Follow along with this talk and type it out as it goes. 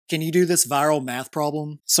Can you do this viral math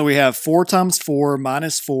problem? So we have 4 times 4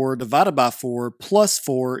 minus 4 divided by 4 plus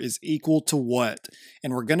 4 is equal to what?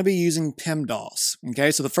 And we're going to be using PEMDAS.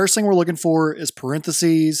 Okay, so the first thing we're looking for is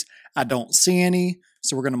parentheses. I don't see any,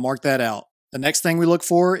 so we're going to mark that out. The next thing we look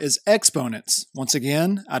for is exponents. Once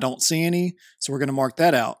again, I don't see any, so we're going to mark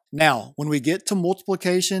that out. Now, when we get to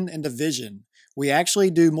multiplication and division, we actually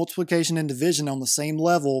do multiplication and division on the same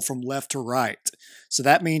level from left to right. So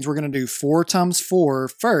that means we're going to do 4 times 4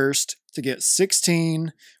 first to get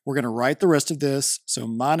 16. We're going to write the rest of this. So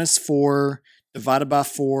minus 4 divided by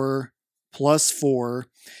 4 plus 4.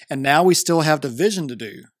 And now we still have division to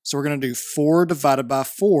do. So we're going to do 4 divided by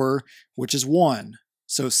 4, which is 1.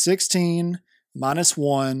 So 16 minus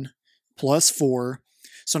 1 plus 4.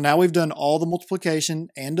 So now we've done all the multiplication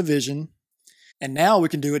and division. And now we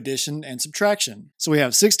can do addition and subtraction. So we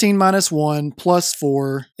have 16 minus 1 plus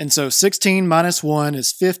 4. And so 16 minus 1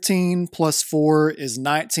 is 15 plus 4 is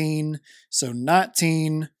 19. So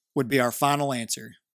 19 would be our final answer.